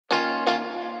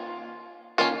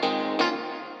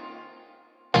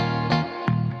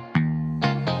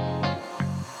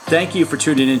Thank you for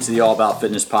tuning into the All About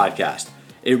Fitness podcast.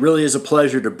 It really is a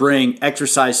pleasure to bring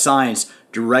exercise science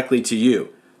directly to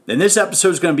you. And this episode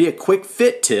is going to be a quick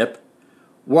fit tip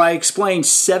where I explain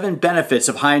 7 benefits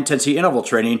of high intensity interval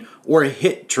training or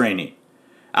HIIT training.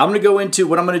 I'm going to go into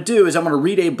what I'm going to do is I'm going to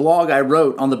read a blog I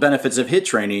wrote on the benefits of HIIT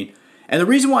training. And the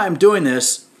reason why I'm doing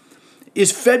this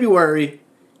is February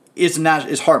is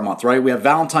Heart Month, right? We have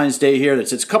Valentine's Day here.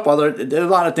 There's a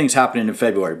lot of things happening in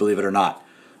February, believe it or not.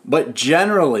 But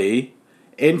generally,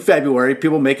 in February,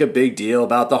 people make a big deal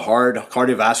about the heart,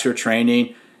 cardiovascular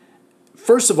training.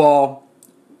 First of all,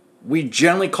 we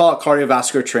generally call it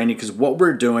cardiovascular training because what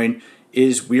we're doing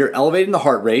is we are elevating the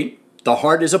heart rate. The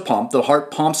heart is a pump. The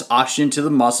heart pumps oxygen to the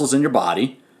muscles in your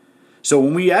body. So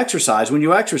when you exercise,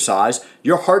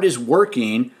 your heart is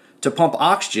working to pump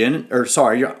oxygen,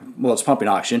 it's pumping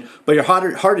oxygen, but your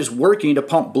heart is working to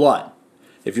pump blood.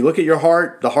 If you look at your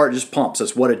heart, the heart just pumps.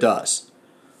 That's what it does.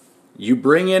 You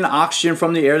bring in oxygen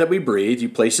from the air that we breathe, you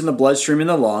place it in the bloodstream in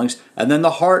the lungs, and then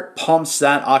the heart pumps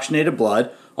that oxygenated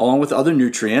blood along with other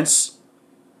nutrients,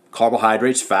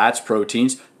 carbohydrates, fats,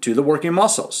 proteins, to the working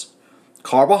muscles.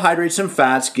 Carbohydrates and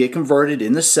fats get converted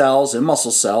in the cells and muscle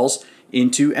cells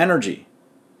into energy.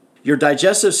 Your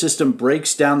digestive system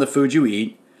breaks down the food you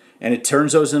eat, and it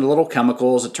turns those into little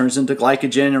chemicals. It turns into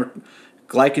glycogen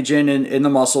in the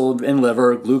muscle and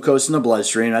liver, glucose in the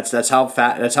bloodstream. That's how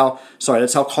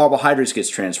carbohydrates gets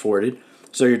transported.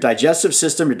 So your digestive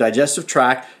system, your digestive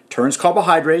tract turns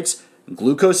carbohydrates,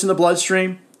 glucose in the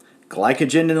bloodstream,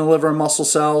 glycogen in the liver and muscle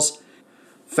cells.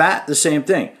 Fat, the same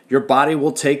thing. Your body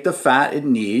will take the fat it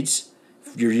needs.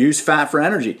 You use fat for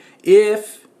energy.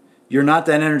 If you're not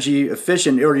that energy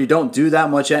efficient or you don't do that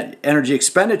much energy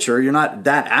expenditure, you're not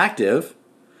that active,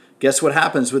 guess what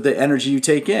happens with the energy you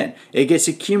take in? It gets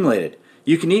accumulated.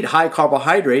 You can eat high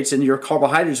carbohydrates and your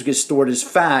carbohydrates will get stored as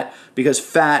fat because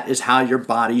fat is how your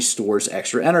body stores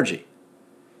extra energy.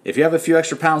 If you have a few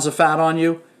extra pounds of fat on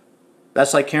you,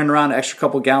 that's like carrying around an extra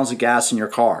couple gallons of gas in your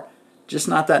car. Just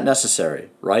not that necessary,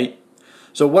 right?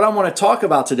 So what I want to talk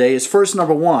about today is first,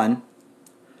 number one,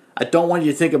 I don't want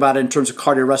you to think about it in terms of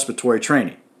cardiorespiratory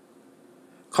training.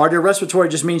 Cardiorespiratory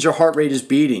just means your heart rate is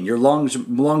beating, your lungs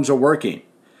are working.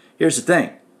 Here's the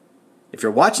thing. If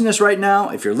you're watching this right now,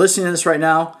 if you're listening to this right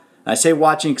now, and I say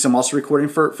watching because I'm also recording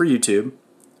for YouTube,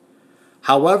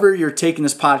 however you're taking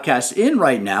this podcast in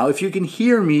right now, if you can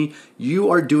hear me,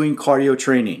 you are doing cardio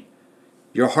training.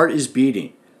 Your heart is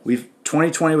beating.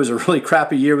 2020 was a really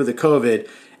crappy year with the COVID,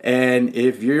 and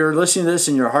if you're listening to this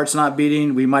and your heart's not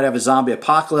beating, we might have a zombie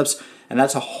apocalypse, and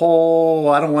that's I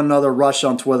don't want another rush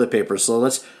on toilet paper, so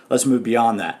let's move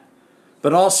beyond that.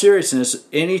 But in all seriousness,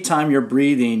 anytime you're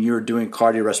breathing, you're doing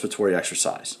cardiorespiratory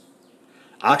exercise.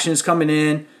 Oxygen is coming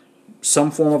in,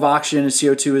 some form of oxygen and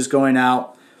CO2 is going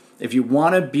out. If you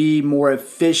want to be more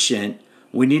efficient,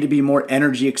 we need to be more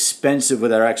energy expensive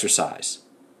with our exercise.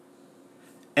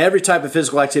 Every type of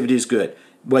physical activity is good.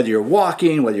 Whether you're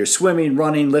walking, whether you're swimming,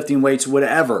 running, lifting weights,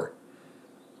 whatever.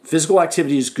 Physical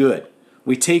activity is good.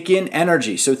 We take in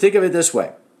energy. So think of it this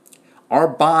way. Our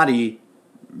body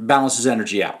balances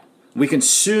energy out. We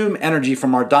consume energy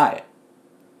from our diet.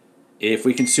 If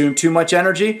we consume too much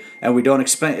energy and we don't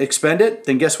expend it,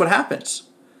 then guess what happens?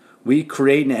 We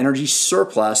create an energy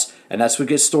surplus, and that's what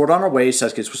gets stored on our waist,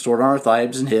 that gets stored on our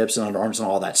thighs and hips and our arms and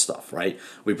all that stuff, right?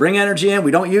 We bring energy in,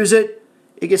 we don't use it,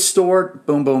 it gets stored,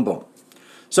 boom, boom, boom.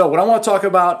 So what I want to talk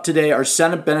about today are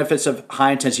 7 benefits of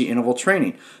high-intensity interval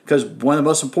training, because one of the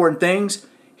most important things,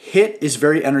 HIIT is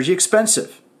very energy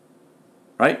expensive,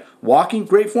 right? Walking,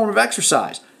 great form of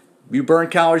exercise. You burn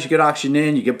calories, you get oxygen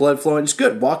in, you get blood flowing, it's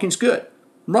good. Walking's good.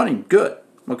 Running, good,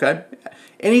 okay?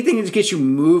 Anything that gets you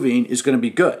moving is going to be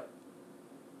good.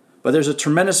 But there's a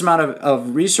tremendous amount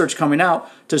of research coming out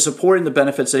to supporting the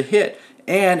benefits of HIIT.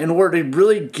 And in order to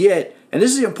really get, and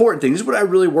this is the important thing, this is what I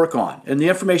really work on, and the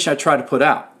information I try to put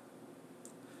out.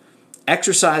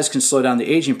 Exercise can slow down the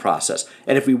aging process.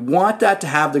 And if we want that to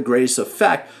have the greatest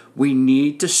effect, we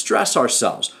need to stress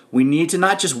ourselves. We need to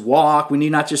not just walk, we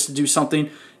need not just to do something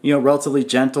relatively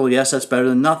gentle. Yes, that's better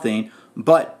than nothing.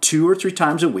 But 2 or 3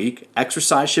 times a week,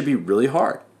 exercise should be really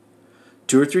hard.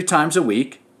 2 or 3 times a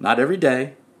week, not every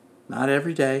day. Not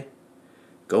every day.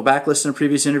 Go back, listen to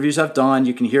previous interviews I've done.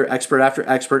 You can hear expert after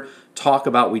expert talk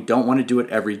about we don't want to do it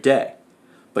every day.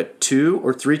 But 2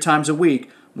 or 3 times a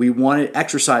week, we want to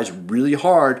exercise really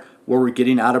hard where we're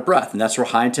getting out of breath. And that's where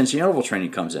high-intensity interval training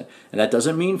comes in. And that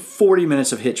doesn't mean 40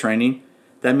 minutes of HIIT training.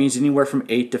 That means anywhere from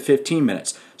 8 to 15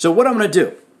 minutes. So what I'm going to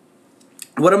do,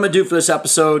 What I'm going to do for this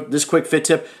episode, this quick fit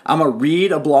tip, I'm going to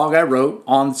read a blog I wrote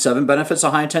on 7 benefits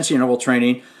of high-intensity interval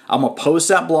training. I'm going to post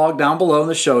that blog down below in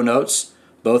the show notes,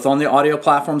 both on the audio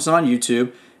platforms and on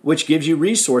YouTube. which gives you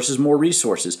resources, more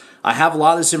resources. I have a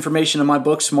lot of this information in my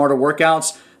book, Smarter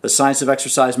Workouts, The Science of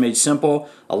Exercise Made Simple.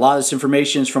 A lot of this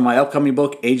information is from my upcoming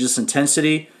book, Ageless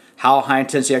Intensity, How High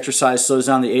Intensity Exercise Slows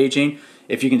Down the Aging.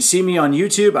 If you can see me on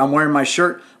YouTube, I'm wearing my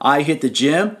shirt, I Hit the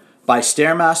Gym by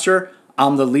Stairmaster.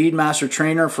 I'm the lead master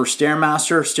trainer for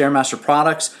Stairmaster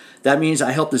products. That means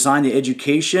I help design the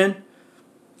education.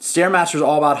 Stairmaster is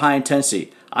all about high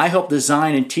intensity. I help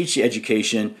design and teach the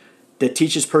education that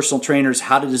teaches personal trainers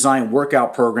how to design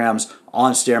workout programs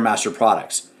on Stairmaster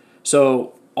products.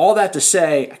 So all that to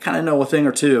say, I kind of know a thing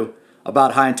or two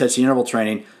about high intensity interval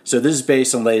training. So this is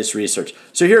based on latest research.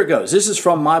 So here it goes. This is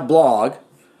from my blog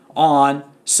on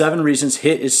 7 reasons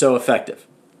HIIT is so effective.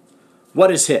 What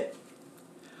is HIIT?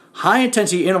 High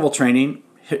intensity interval training,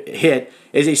 HIIT,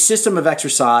 is a system of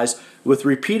exercise with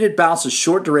repeated bouts of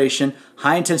short duration,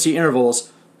 high intensity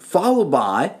intervals followed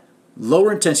by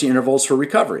lower intensity intervals for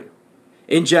recovery.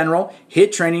 In general,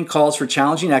 HIIT training calls for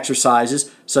challenging exercises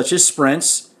such as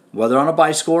sprints, whether on a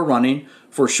bicycle or running,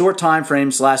 for short time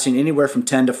frames lasting anywhere from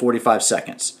 10 to 45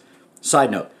 seconds.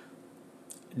 Side note,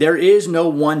 there is no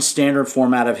one standard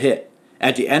format of HIIT.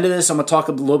 At the end of this, I'm going to talk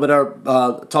a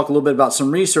little bit about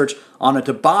some research on a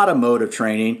Tabata mode of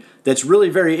training that's really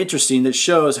very interesting that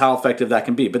shows how effective that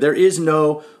can be. But there is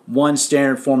no one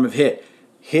standard form of HIIT.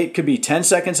 HIIT could be 10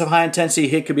 seconds of high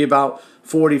intensity. HIIT could be about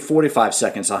 40, 45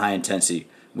 seconds of high intensity.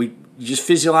 Just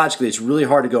physiologically, it's really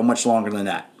hard to go much longer than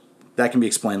that. That can be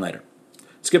explained later.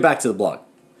 Let's get back to the blog.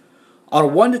 On a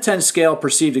 1 to 10 scale of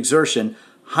perceived exertion,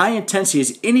 high intensity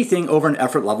is anything over an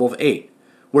effort level of 8,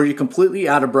 where you're completely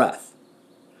out of breath.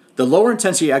 The lower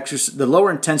intensity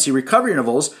recovery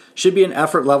intervals should be an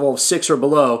effort level of 6 or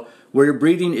below, where your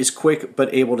breathing is quick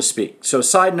but able to speak. So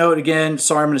side note again,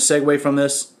 sorry I'm going to segue from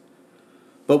this,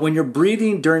 but when you're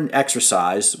breathing during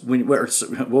exercise,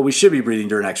 we should be breathing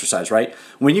during exercise, right?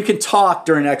 When you can talk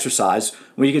during exercise,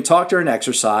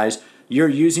 you're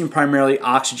using primarily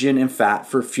oxygen and fat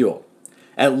for fuel.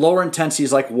 At lower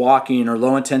intensities like walking or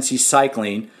low intensity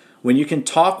cycling, when you can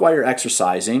talk while you're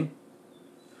exercising,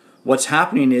 what's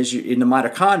happening is in the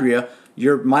mitochondria,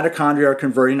 your mitochondria are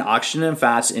converting oxygen and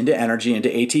fats into energy, into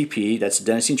ATP, that's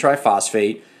adenosine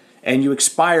triphosphate, and you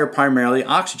expire primarily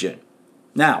oxygen.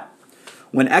 Now,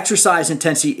 when exercise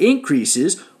intensity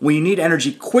increases, when you need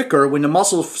energy quicker, when the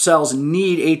muscle cells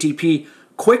need ATP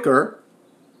quicker,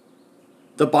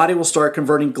 the body will start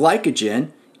converting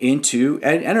glycogen into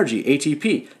energy,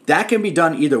 ATP. That can be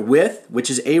done either with, which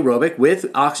is aerobic, with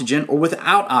oxygen, or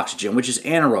without oxygen, which is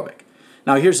anaerobic.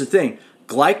 Now here's the thing,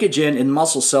 glycogen in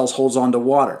muscle cells holds on to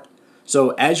water.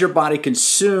 So as your body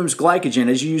consumes glycogen,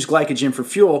 as you use glycogen for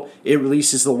fuel, it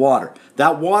releases the water.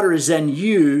 That water is then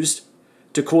used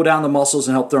to cool down the muscles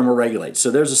and help thermoregulate.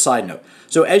 So there's a side note.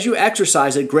 So as you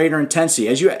exercise at greater intensity,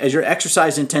 as your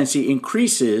exercise intensity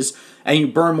increases and you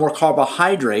burn more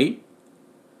carbohydrate,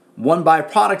 one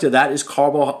byproduct of that is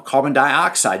carbon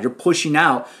dioxide. You're pushing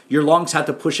out, your lungs have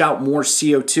to push out more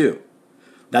CO2.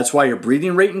 That's why your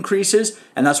breathing rate increases,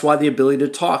 and that's why the ability to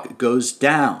talk goes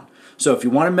down. So if you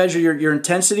want to measure your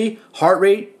intensity, heart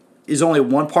rate is only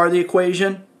one part of the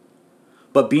equation,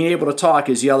 but being able to talk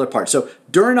is the other part. So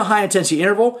during a high intensity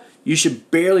interval, you should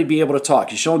barely be able to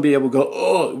talk. You should only be able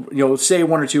to go, say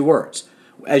 1 or 2 words.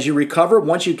 As you recover,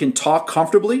 once you can talk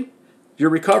comfortably, you're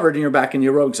recovered and you're back in the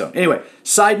aerobic zone. Anyway,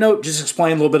 side note, just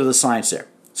explain a little bit of the science there.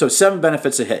 So 7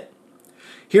 benefits of HIIT.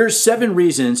 Here's 7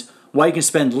 reasons why you can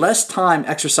spend less time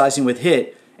exercising with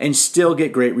HIIT and still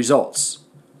get great results.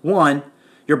 1,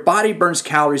 your body burns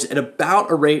calories at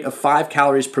about a rate of 5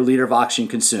 calories per liter of oxygen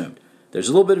consumed. There's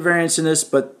a little bit of variance in this,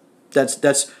 but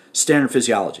that's standard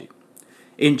physiology.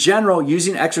 In general,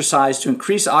 using exercise to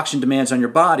increase oxygen demands on your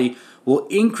body will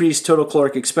increase total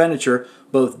caloric expenditure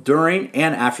both during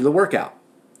and after the workout.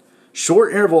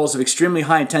 Short intervals of extremely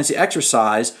high intensity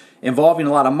exercise involving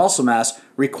a lot of muscle mass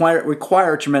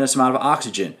require a tremendous amount of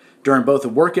oxygen during both the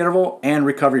work interval and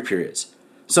recovery periods.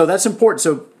 So that's important.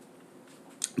 So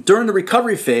during the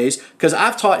recovery phase, because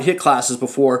I've taught HIIT classes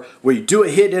before where you do a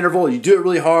HIIT interval, you do it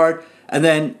really hard, and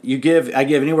then I give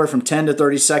anywhere from 10 to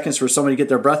 30 seconds for somebody to get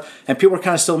their breath, and people are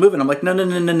kind of still moving. I'm like,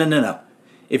 no.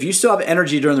 If you still have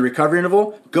energy during the recovery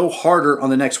interval, go harder on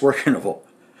the next work interval.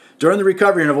 During the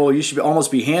recovery interval, you should almost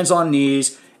be hands on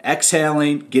knees,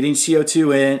 exhaling, getting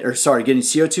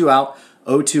CO2 out,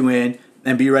 O2 in,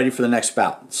 and be ready for the next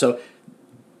bout. So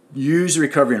use the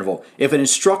recovery interval. If an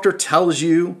instructor tells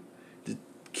you, the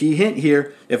key hint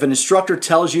here, if an instructor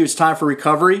tells you it's time for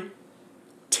recovery,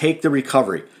 take the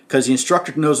recovery because the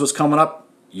instructor knows what's coming up,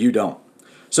 you don't.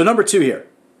 So number 2 here,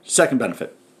 second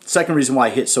benefit, second reason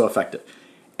why HIIT's so effective.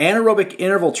 Anaerobic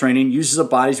interval training uses the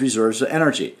body's reserves of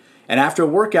energy. And after a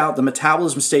workout, the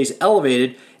metabolism stays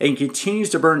elevated and continues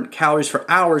to burn calories for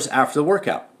hours after the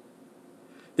workout.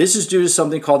 This is due to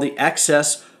something called the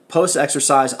excess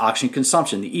post-exercise oxygen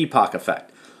consumption, the EPOC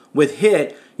effect. With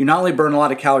HIIT, you not only burn a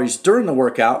lot of calories during the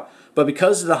workout, but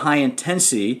because of the high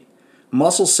intensity,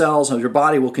 muscle cells of your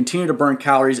body will continue to burn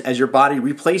calories as your body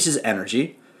replaces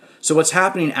energy. So what's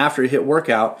happening after a HIIT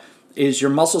workout is your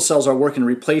muscle cells are working to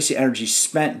replace the energy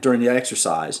spent during the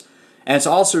exercise. And it's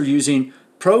also using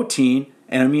protein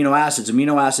and amino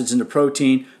acids into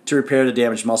protein to repair the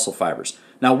damaged muscle fibers.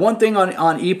 Now, one thing on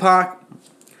EPOC,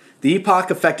 the EPOC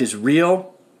effect is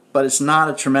real, but it's not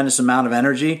a tremendous amount of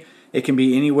energy. It can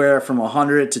be anywhere from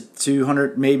 100 to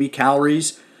 200 maybe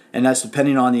calories, and that's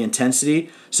depending on the intensity.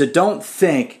 So don't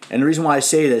think, and the reason why I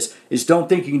say this is don't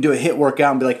think you can do a HIIT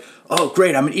workout and be like, oh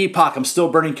great, I'm an EPOC, I'm still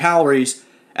burning calories,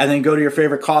 and then go to your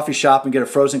favorite coffee shop and get a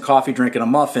frozen coffee drink and a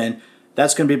muffin.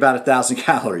 That's going to be about 1,000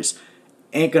 calories.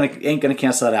 Ain't gonna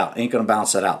cancel that out. Ain't gonna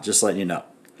balance that out. Just letting you know.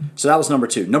 So that was number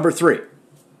 2. Number 3.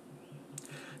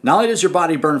 Not only does your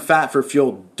body burn fat for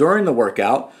fuel during the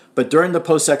workout, but during the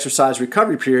post-exercise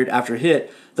recovery period after HIIT,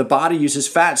 the body uses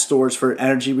fat stores for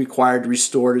energy required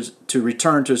to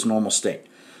return to its normal state.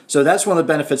 So that's one of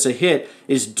the benefits of HIIT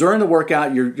is during the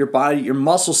workout, your body, your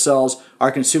muscle cells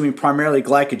are consuming primarily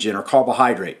glycogen or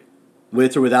carbohydrate,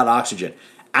 with or without oxygen.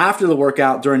 After the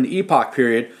workout, during the EPOC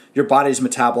period, your body is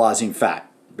metabolizing fat.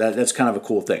 That's kind of a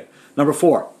cool thing. Number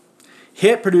 4,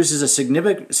 HIIT produces a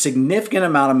significant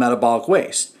amount of metabolic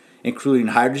waste, including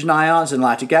hydrogen ions and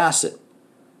lactic acid.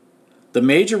 The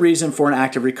major reason for an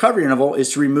active recovery interval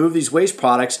is to remove these waste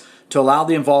products to allow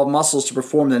the involved muscles to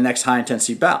perform the next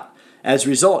high-intensity bout. As a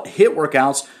result, HIIT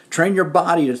workouts train your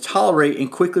body to tolerate and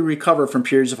quickly recover from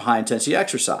periods of high-intensity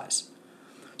exercise.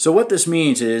 So what this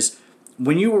means is,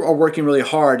 when you are working really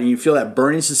hard and you feel that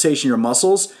burning sensation in your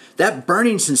muscles, that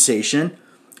burning sensation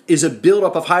is a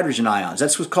buildup of hydrogen ions.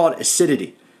 That's what's called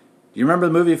acidity. You remember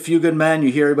the movie A Few Good Men?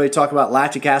 You hear everybody talk about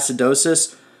lactic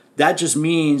acidosis. That just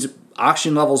means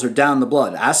oxygen levels are down in the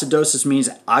blood. Acidosis means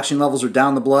oxygen levels are down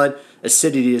in the blood,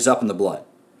 acidity is up in the blood.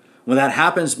 When that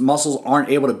happens, muscles aren't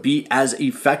able to be as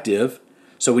effective,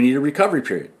 so we need a recovery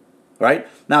period, right?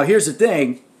 Now, here's the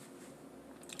thing.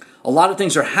 A lot of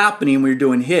things are happening when you're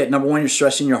doing HIIT. Number 1, you're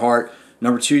stressing your heart.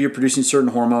 Number 2, you're producing certain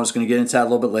hormones. Going to get into that a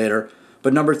little bit later.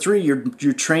 But number 3,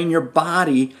 you train your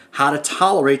body how to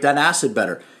tolerate that acid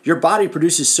better. Your body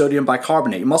produces sodium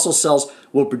bicarbonate. Your muscle cells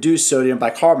will produce sodium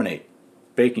bicarbonate,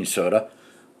 baking soda.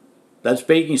 That's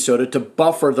baking soda to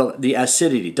buffer the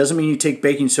acidity. Doesn't mean you take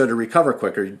baking soda to recover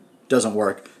quicker. It doesn't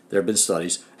work. There have been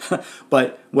studies.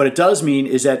 But what it does mean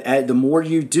is that the more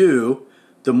you do,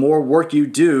 the more work you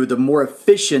do, the more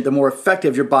efficient, the more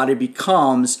effective your body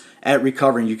becomes at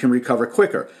recovering. You can recover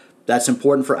quicker. That's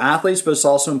important for athletes, but it's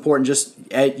also important just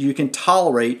you can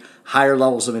tolerate higher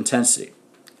levels of intensity.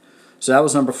 So that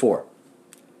was number 4.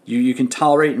 You can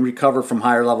tolerate and recover from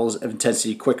higher levels of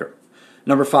intensity quicker.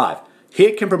 Number 5,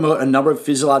 HIIT can promote a number of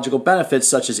physiological benefits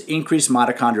such as increased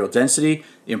mitochondrial density,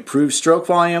 improved stroke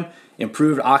volume,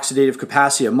 improved oxidative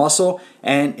capacity of muscle,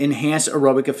 and enhanced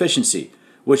aerobic efficiency,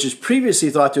 which is previously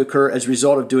thought to occur as a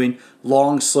result of doing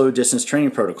long, slow distance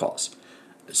training protocols.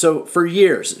 So for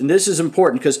years, and this is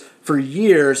important because for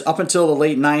years, up until the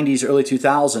late 90s, early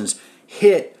 2000s,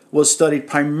 HIIT was studied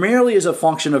primarily as a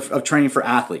function of training for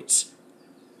athletes,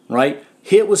 right?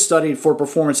 HIIT was studied for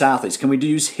performance athletes. Can we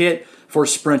use HIIT for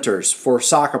sprinters, for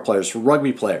soccer players, for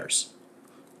rugby players?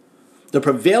 The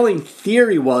prevailing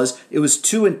theory was it was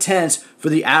too intense for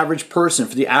the average person,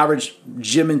 for the average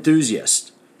gym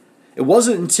enthusiast. It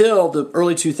wasn't until the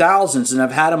early 2000s, and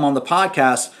I've had him on the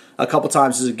podcast a couple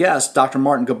times as a guest, Dr.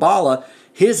 Martin Gabala,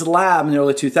 his lab in the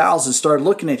early 2000s started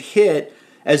looking at HIIT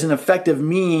as an effective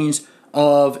means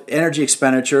of energy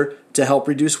expenditure to help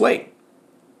reduce weight.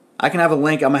 I can have a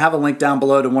link. I'm going to have a link down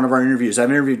below to one of our interviews. I've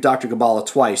interviewed Dr. Gabala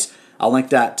twice. I'll link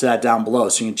that to that down below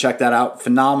so you can check that out.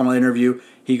 Phenomenal interview.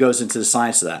 He goes into the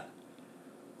science of that.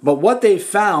 But what they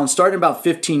found, starting about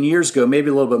 15 years ago, maybe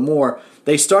a little bit more,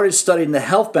 they started studying the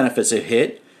health benefits of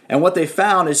HIIT. And what they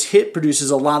found is HIIT produces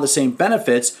a lot of the same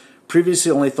benefits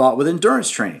previously only thought with endurance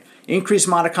training. Increased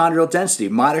mitochondrial density.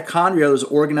 Mitochondria are those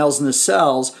organelles in the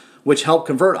cells which help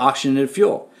convert oxygen into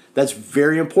fuel. That's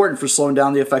very important for slowing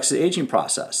down the effects of the aging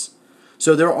process.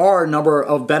 So there are a number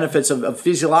of benefits, of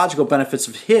physiological benefits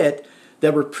of HIIT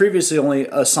that were previously only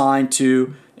assigned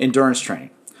to endurance training.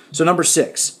 So number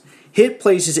 6, HIIT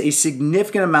places a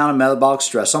significant amount of metabolic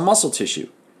stress on muscle tissue.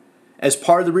 As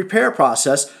part of the repair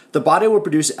process, the body will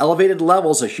produce elevated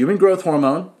levels of human growth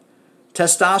hormone,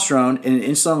 testosterone, and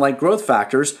insulin-like growth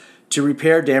factors to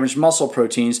repair damaged muscle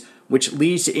proteins, which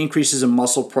leads to increases in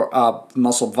muscle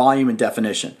volume and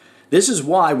definition. This is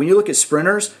why when you look at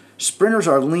sprinters, sprinters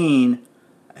are lean,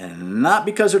 and not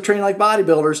because they're trained like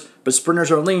bodybuilders, but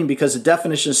sprinters are lean because the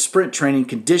definition of sprint training,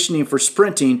 conditioning for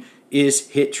sprinting, is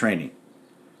HIIT training.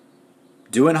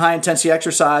 Doing high intensity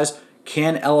exercise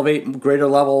can elevate greater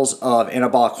levels of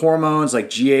anabolic hormones like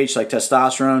GH, like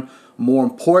testosterone. More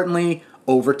importantly,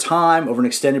 over time, over an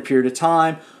extended period of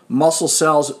time, muscle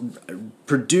cells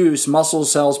produce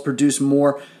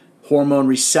more hormone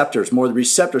receptors, more of the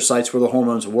receptor sites where the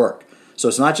hormones work. So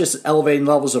it's not just elevating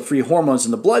levels of free hormones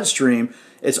in the bloodstream,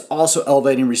 it's also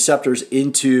elevating receptors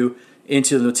into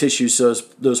the tissues so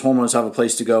those hormones have a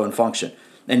place to go and function.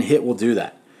 And HIIT will do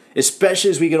that. Especially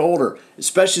as we get older,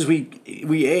 especially as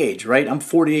we age, right? I'm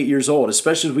 48 years old.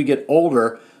 Especially as we get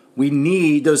older, we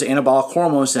need those anabolic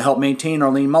hormones to help maintain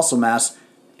our lean muscle mass,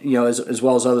 as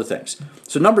well as other things.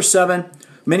 So number 7,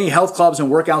 many health clubs and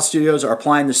workout studios are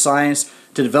applying the science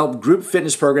to develop group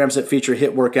fitness programs that feature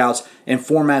HIIT workouts in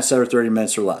formats that are 30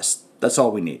 minutes or less. That's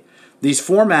all we need. These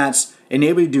formats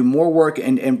enable you to do more work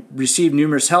and receive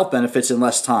numerous health benefits in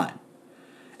less time.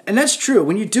 And that's true.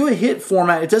 When you do a HIIT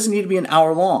format, it doesn't need to be an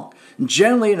hour long.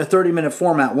 Generally, in a 30-minute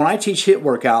format, when I teach HIIT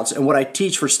workouts and what I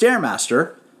teach for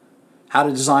Stairmaster, how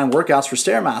to design workouts for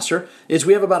Stairmaster, is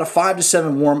we have about a 5 to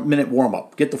 7 minute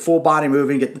warm-up. Get the full body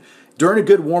moving. During a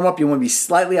good warm-up, you want to be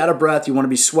slightly out of breath. You want to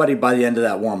be sweaty by the end of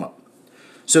that warm-up.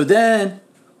 So then,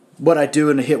 what I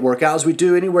do in a HIIT workout is we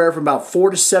do anywhere from about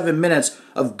 4 to 7 minutes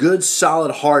of good,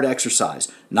 solid, hard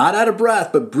exercise. Not out of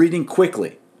breath, but breathing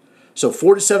quickly. So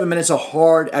 4 to 7 minutes of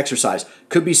hard exercise.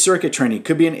 Could be circuit training,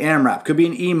 could be an AMRAP, could be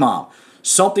an EMOM.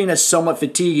 Something that's somewhat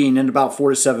fatiguing in about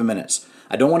 4 to 7 minutes.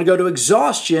 I don't want to go to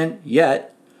exhaustion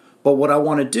yet, but what I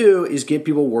want to do is get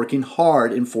people working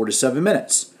hard in 4 to 7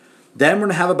 minutes. Then we're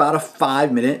going to have about a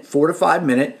 4 to 5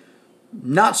 minute,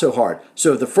 not so hard.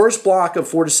 So the first block of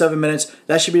 4 to 7 minutes,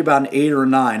 that should be about an 8 or a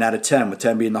 9 out of 10, with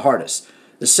 10 being the hardest.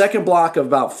 The second block of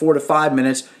about 4 to 5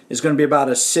 minutes is going to be about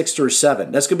a 6 or a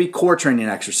 7. That's going to be core training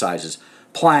exercises,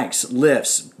 planks,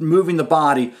 lifts, moving the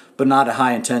body, but not at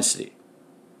high intensity.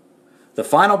 The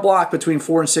final block between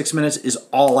 4 and 6 minutes is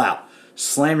all out.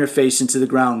 Slam your face into the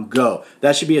ground, go.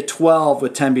 That should be a 12,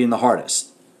 with 10 being the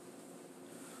hardest.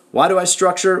 Why do I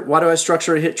structure a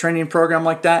HIIT training program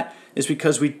like that? It's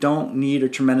because we don't need a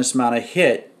tremendous amount of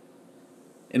HIIT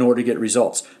in order to get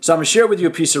results. So I'm going to share with you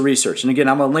a piece of research. And again,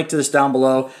 I'm going to link to this down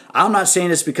below. I'm not saying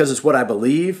this because it's what I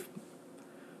believe.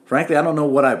 Frankly, I don't know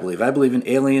what I believe. I believe in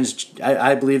aliens.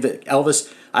 I believe that Elvis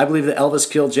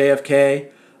killed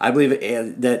JFK. I believe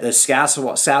that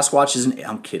Sasquatch is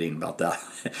I'm kidding about that.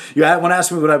 You want to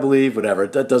ask me what I believe? Whatever.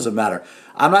 That doesn't matter.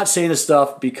 I'm not saying this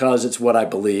stuff because it's what I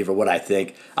believe or what I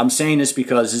think. I'm saying this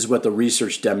because this is what the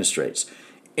research demonstrates.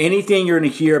 Anything you're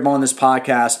going to hear on this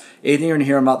podcast, anything you're going to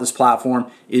hear about this platform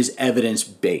is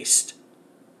evidence-based.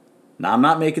 Now, I'm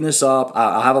not making this up.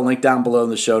 I'll have a link down below in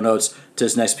the show notes to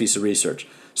this next piece of research.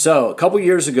 So, a couple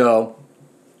years ago,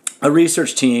 a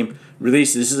research team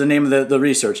released, this is the name of the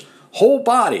research, whole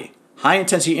body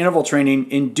high-intensity interval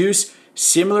training induced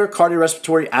similar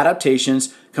cardiorespiratory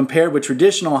adaptations compared with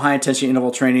traditional high-intensity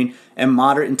interval training and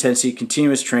moderate-intensity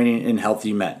continuous training in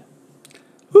healthy men.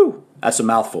 Whew, that's a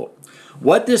mouthful.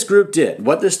 What this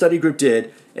study group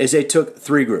did, is they took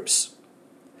 3 groups.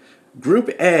 Group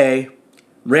A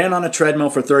ran on a treadmill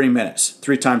for 30 minutes,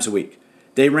 3 times a week.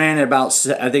 They ran at about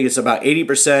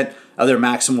 80% of their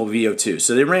maximal VO2.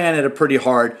 So they ran at a pretty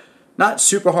hard, not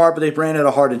super hard, but they ran at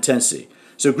a hard intensity.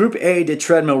 So Group A did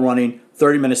treadmill running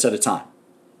 30 minutes at a time.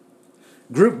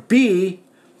 Group B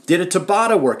did a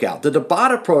Tabata workout. The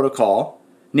Tabata protocol,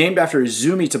 named after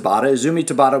Izumi Tabata. Izumi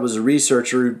Tabata was a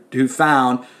researcher who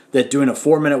found that doing a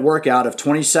 4-minute workout of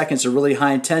 20 seconds of really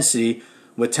high intensity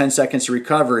with 10 seconds of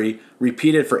recovery,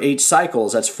 repeated for 8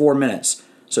 cycles, that's 4 minutes.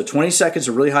 So 20 seconds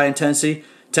of really high intensity,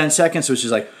 10 seconds, which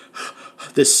is like,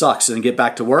 this sucks, and get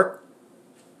back to work.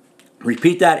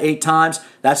 Repeat that 8 times.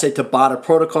 That's a Tabata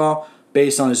protocol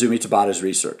based on Izumi Tabata's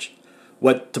research.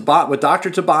 What Dr.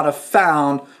 Tabata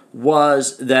found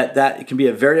was that it can be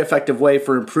a very effective way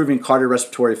for improving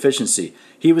cardiorespiratory efficiency.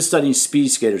 He was studying speed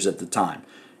skaters at the time.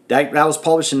 That was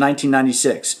published in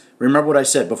 1996. Remember what I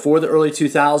said, before the early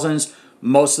 2000s,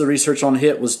 most of the research on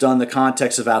HIIT was done in the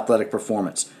context of athletic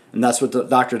performance. And that's what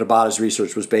Dr. Tabata's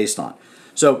research was based on.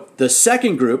 So the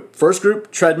second group, first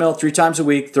group, treadmill 3 times a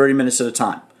week, 30 minutes at a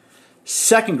time.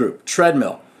 Second group,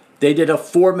 treadmill. They did a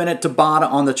 4-minute Tabata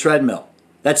on the treadmill.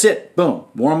 That's it. Boom.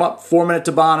 Warm up, 4-minute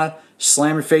Tabata,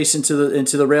 slam your face into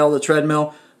the rail of the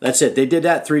treadmill. That's it. They did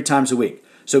that 3 times a week.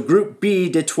 So Group B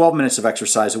did 12 minutes of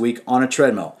exercise a week on a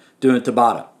treadmill, doing a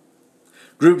Tabata.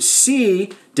 Group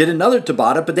C did another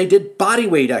Tabata, but they did body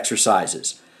weight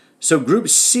exercises. So Group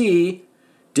C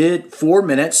did 4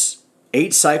 minutes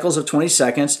 8 cycles of 20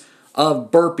 seconds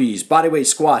of burpees, bodyweight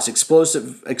squats,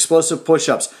 explosive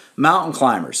push-ups, mountain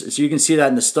climbers. So you can see that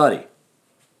in the study.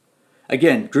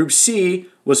 Again, group C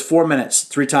was 4 minutes,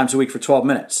 3 times a week for 12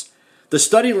 minutes. The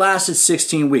study lasted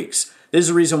 16 weeks. This is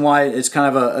the reason why it's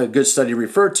kind of a good study to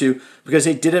refer to, because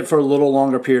they did it for a little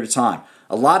longer period of time.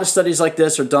 A lot of studies like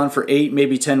this are done for 8,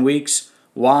 maybe 10 weeks.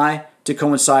 Why? To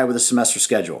coincide with a semester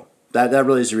schedule. That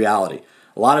really is the reality.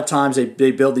 A lot of times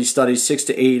they build these studies 6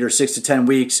 to 8 or 6 to 10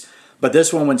 weeks, but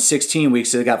this one went 16 weeks,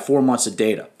 so they got 4 months of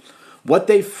data. What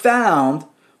they found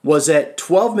was that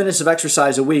 12 minutes of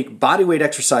exercise a week, bodyweight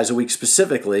exercise a week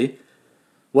specifically,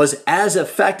 was as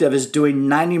effective as doing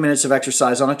 90 minutes of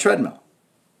exercise on a treadmill,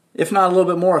 if not a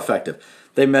little bit more effective.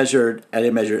 They measured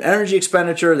energy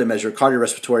expenditure, they measured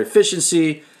cardiorespiratory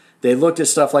efficiency, they looked at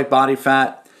stuff like body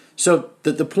fat. So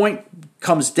the point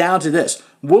comes down to this.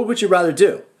 What would you rather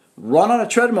do? Run on a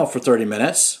treadmill for 30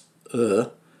 minutes, and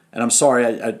I'm sorry,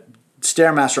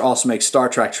 Stairmaster also makes Star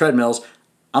Trek treadmills.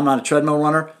 I'm not a treadmill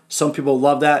runner. Some people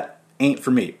love that. Ain't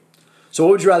for me. So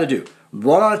what would you rather do?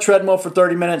 Run on a treadmill for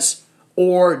 30 minutes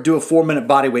or do a 4-minute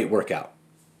body weight workout?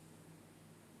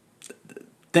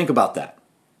 Think about that,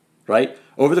 right?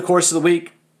 Over the course of the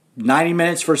week, 90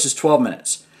 minutes versus 12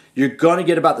 minutes. You're going to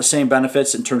get about the same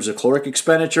benefits in terms of caloric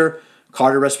expenditure,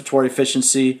 cardiorespiratory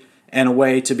efficiency, and a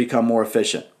way to become more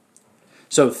efficient.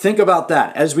 So think about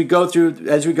that. As we go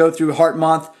through Heart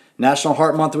Month, National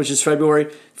Heart Month, which is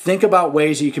February, think about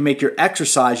ways that you can make your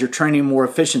exercise, your training more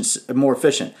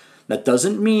efficient. That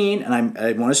doesn't mean, and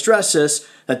I want to stress this,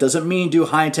 that doesn't mean do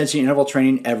high-intensity interval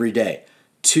training every day.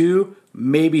 2,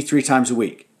 maybe 3 times a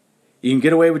week. You can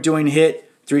get away with doing HIIT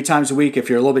 3 times a week if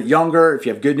you're a little bit younger, if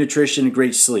you have good nutrition and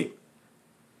great sleep.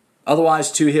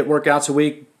 Otherwise, 2 HIIT workouts a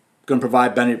week going to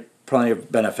provide plenty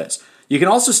of benefits. You can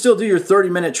also still do your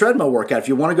 30-minute treadmill workout. If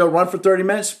you want to go run for 30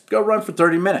 minutes, go run for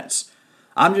 30 minutes.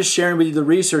 I'm just sharing with you the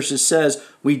research that says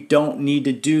we don't need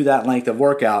to do that length of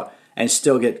workout and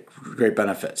still get great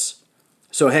benefits.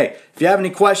 So hey, if you have any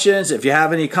questions, if you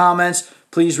have any comments,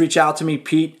 please reach out to me,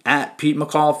 Pete at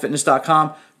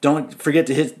PeteMcCallFitness.com. Don't forget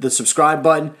to hit the subscribe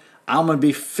button. I'm going to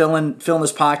be filling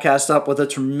this podcast up with a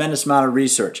tremendous amount of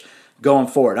research going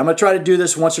forward. I'm going to try to do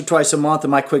this once or twice a month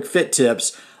in my quick fit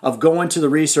tips of going to the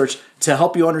research to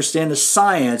help you understand the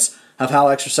science of how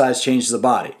exercise changes the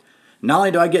body. Not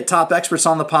only do I get top experts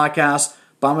on the podcast,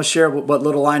 but I'm going to share what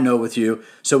little I know with you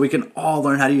so we can all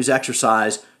learn how to use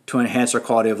exercise to enhance our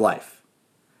quality of life.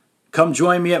 Come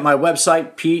join me at my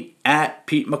website, Pete at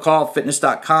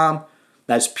PeteMcCallFitness.com.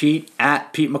 That's Pete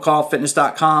at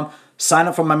PeteMcCallFitness.com. Sign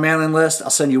up for my mailing list. I'll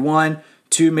send you 1,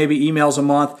 2, maybe emails a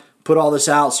month. Put all this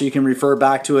out so you can refer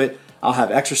back to it. I'll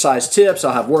have exercise tips.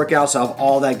 I'll have workouts. I'll have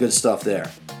all that good stuff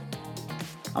there.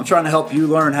 I'm trying to help you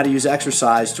learn how to use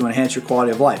exercise to enhance your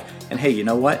quality of life. And hey, you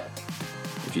know what?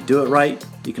 If you do it right,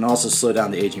 you can also slow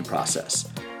down the aging process.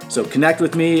 So connect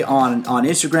with me on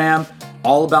Instagram,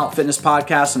 All About Fitness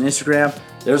Podcast on Instagram.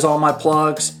 There's all my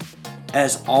plugs.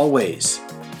 As always,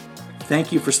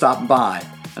 thank you for stopping by.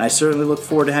 And I certainly look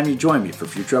forward to having you join me for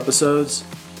future episodes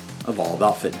of All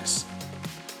About Fitness.